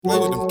Play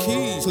with them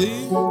keys,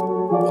 please.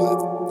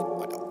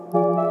 What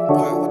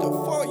the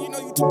fuck? You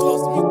know you too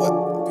close to me, but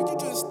did you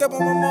just step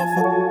on my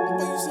motherfucker?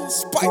 Boy, you see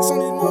spikes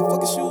on these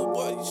motherfucking shoes,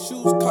 boy. These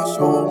shoes cost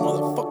your whole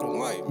motherfucking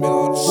life, man.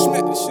 I'll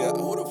smack this shit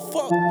out. Who the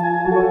fuck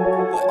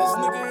let this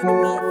nigga in the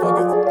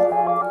motherfucker?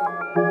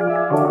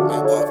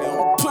 Man, boy, if you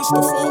don't push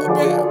the fuck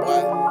back,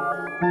 boy,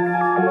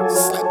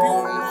 slap you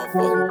on the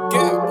motherfucking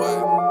gap, boy.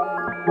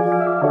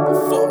 The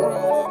fuck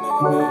wrong with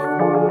this nigga, man?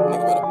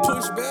 Nigga better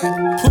push back.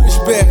 Push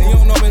back, you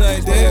don't know me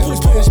like that.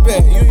 Push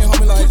back, you ain't hold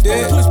me like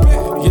that. Push back,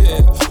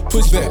 yeah.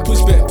 Push back,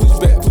 push back, push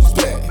back, push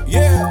back.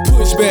 Yeah,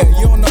 push back,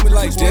 you don't know me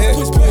like that.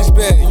 Push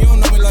back, you don't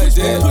know me like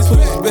that. Push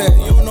back,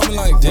 you don't know me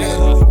like that.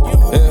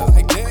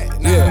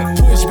 Yeah,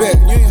 push back,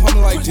 you ain't hold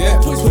me like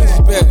that. Push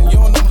back, you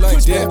don't know me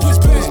like that. Push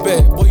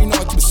back, boy, you know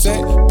what you be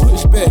saying.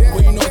 Push back,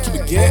 boy, you know what you be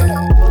getting.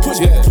 Push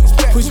back,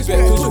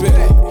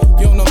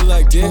 you don't know me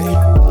like that.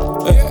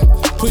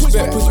 Push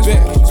back,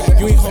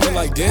 you ain't hold me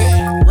like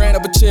that. Ran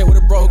up a chair with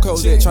a bro code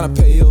that tryna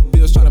pay your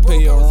bills, tryna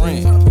pay your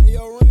rent.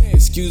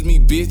 Excuse me,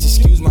 bitch,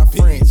 excuse my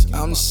French.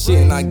 I'm the shit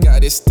and I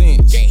got this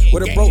stench.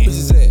 Where the broke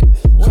bitches at?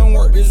 Come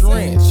work this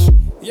wrench.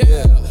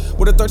 Yeah,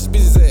 where the thirsty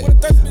bitches at?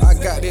 I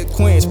got that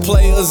quench.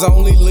 Players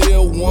only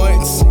live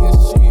once.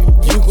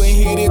 You can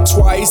hit it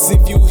twice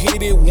if you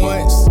hit it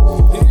once.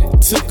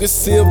 Took a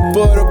sip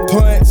of the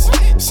punch.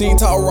 She ain't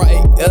talk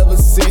right ever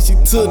since she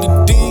took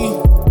the D.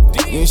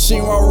 And she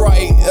ain't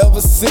right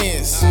ever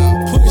since.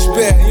 Push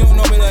back, you don't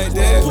know me like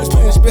that.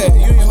 Push back,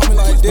 you ain't hold me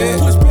like that.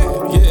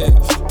 Yeah.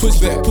 Push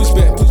back, push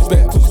back, push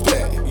back, push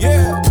back.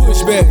 Yeah,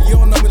 push back, you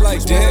don't know me like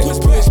that. Push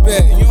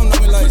back, you don't know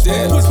me like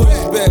that. Push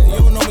back, you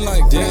don't know me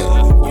like that.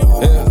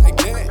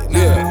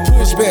 Yeah,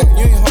 push back,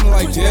 you ain't hold me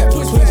like that.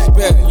 Push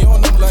back, you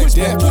don't know me like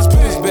that. Push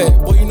back,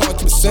 boy, you know what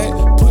you be saying.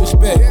 Push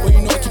back, boy, you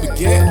know what you be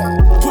getting.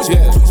 Push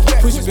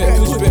back,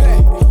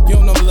 you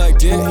don't know me like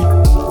that.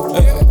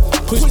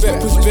 Push back,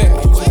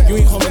 you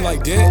ain't hold me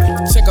like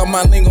that. Check out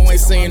my lingo, ain't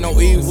saying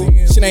no evil.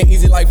 Shit ain't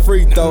easy like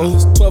free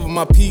throws. 12 of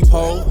my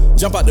peephole,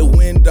 jump out the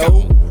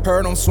window.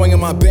 Heard I'm swinging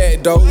my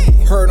bad dough.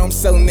 Heard I'm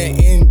selling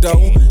that endo.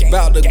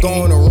 About to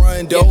go on a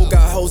run though.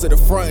 Got hoes at the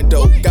front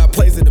though. Got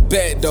plays at the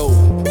back though.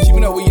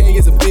 Keeping up with Ye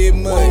is a bit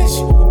much.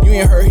 You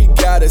ain't heard he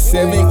got a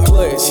 7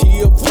 clutch.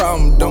 He a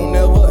problem, don't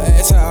never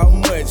ask how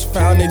much.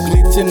 Found a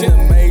glitch in the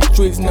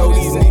matrix. Know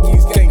these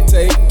niggas can't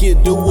take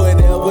it. Do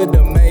whatever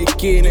to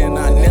make it, and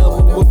I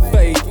never will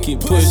fake it.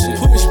 Push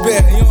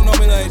back, you don't know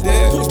me like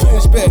that.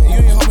 Push back, you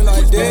ain't hold me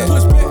like that.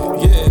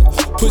 Yeah,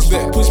 push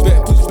back.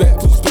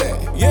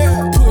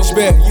 Yeah, push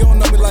back, you don't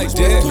know me like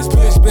that. Push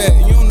back,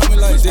 you don't know me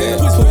like that.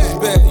 Push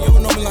back, you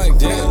don't know me like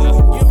that.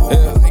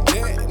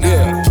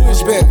 Yeah,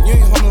 push back, you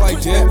ain't hold me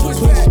like that. Push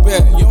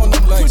back, you don't know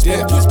me like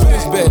that. Push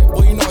back,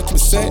 boy, you know what you be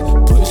saying.